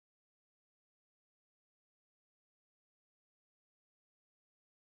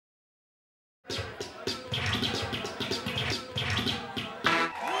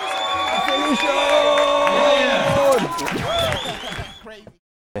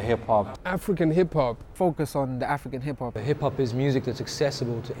Hip-hop. African hip-hop. Focus on the African hip-hop. Hip-hop is music that's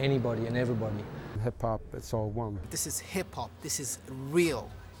accessible to anybody and everybody. Hip-hop, it's all one. This is hip-hop, this is real,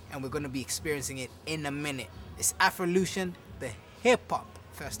 and we're going to be experiencing it in a minute. It's Afrolution, the hip-hop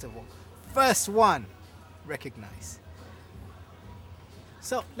festival. First one, recognize.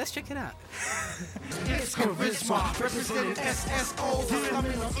 So, let's check it out. It's charisma, representing SSO.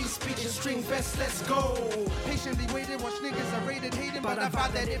 Coming on East Beach and String Fest, let's go. Patiently waiting, watch niggas are rated, hating, but I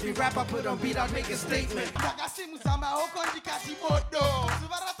found that every rap I put on beat, I'd make a statement.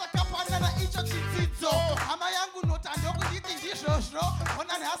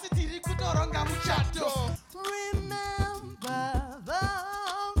 Remember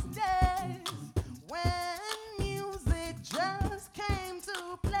those days when music just came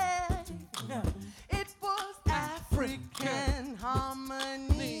to play. It was African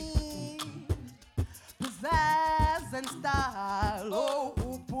harmony, pizzazz and style. Oh,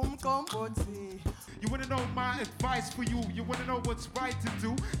 boom, komboti. You wanna know my advice for you? You wanna know what's right to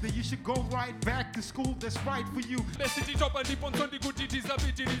do? Then you should go right back to school that's right for you.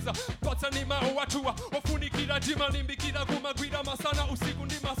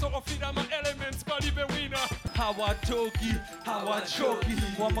 Hawachoki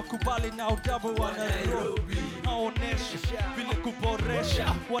wamakubali na udabu wa Nairobi, haoneshi vile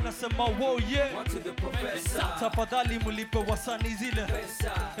kuboresha, wanasema wow yeah, tafadhali mlipe wasanii zile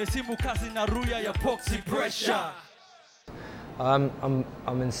hesimu kazi na ruya ya boxy pressure.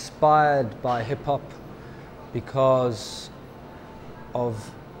 I'm inspired by hip-hop because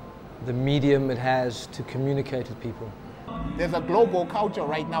of the medium it has to communicate with people. There's a global culture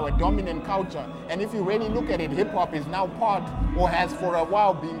right now, a dominant culture, and if you really look at it, hip-hop is now part, or has for a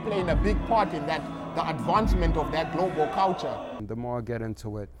while been playing a big part in that, the advancement of that global culture. The more I get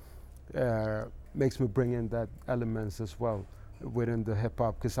into it, makes me bring in that elements as well within the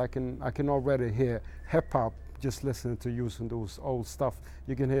hip-hop, because I can already hear hip-hop just listening to using those old stuff.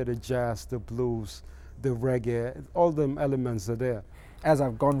 You can hear the jazz, the blues, the reggae, all them elements are there. As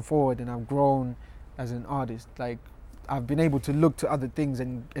I've gone forward and I've grown as an artist, like I've been able to look to other things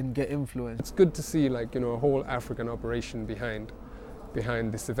and get influence. It's good to see, like, a whole African operation behind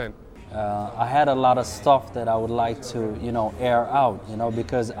this event. I had a lot of stuff that I would like to, air out,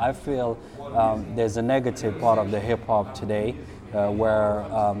 because I feel there's a negative part of the hip-hop today where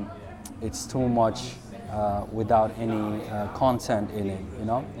it's too much without any content in it,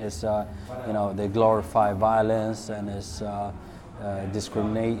 It's, they glorify violence and it's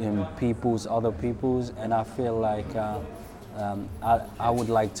discriminating other peoples, and I feel like I would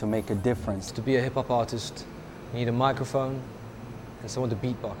like to make a difference. To be a hip-hop artist, you need a microphone and someone to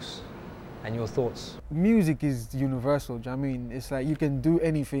beatbox, and your thoughts. Music is universal, do you know what I mean? It's like you can do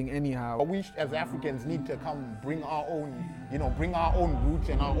anything anyhow. We as Africans need to come bring our own, bring our own roots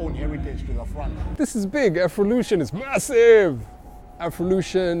and our own heritage to the front. This is big. Afrolution is massive.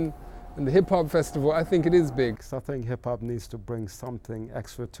 Afrolution and the Hip Hop Festival, I think it is big. So I think hip hop needs to bring something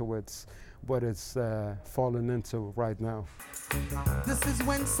extra to what it's fallen into right now. This is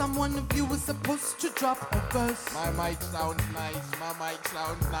when someone of you is supposed to drop a verse. My mic sounds nice, my mic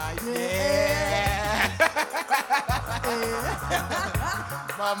sounds nice. Yeah.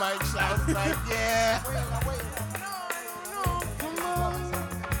 My mic sounds nice, yeah. No, come on,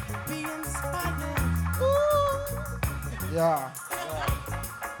 be inspired. Yeah.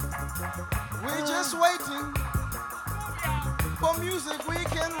 We're just waiting for music we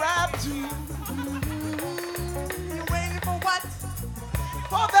can rap to. You waiting for what?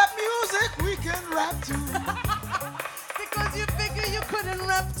 For that music we can rap to. Because you figure you couldn't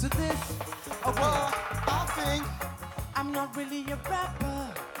rap to this. Oh, well, I think I'm not really a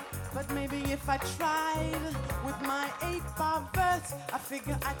rapper, but maybe if I tried with my 8-bar verse, I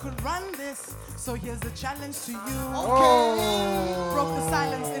figure I could run this. So here's a challenge to you. okay. Broke the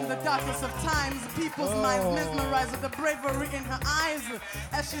silence in the darkest of times. People's minds mesmerized with the bravery in her eyes.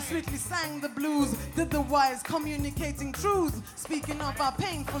 As she sweetly sang the blues, did the wise, communicating truths, speaking of our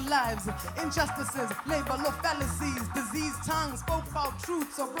painful lives, injustices, labor law fallacies, diseased tongues, spoke foul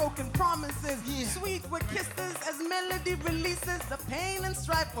truths or broken promises. Yeah. Sweet were kisses as melody releases the pain and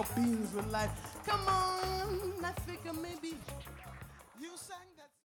strife for beings with life. Come on, I figure maybe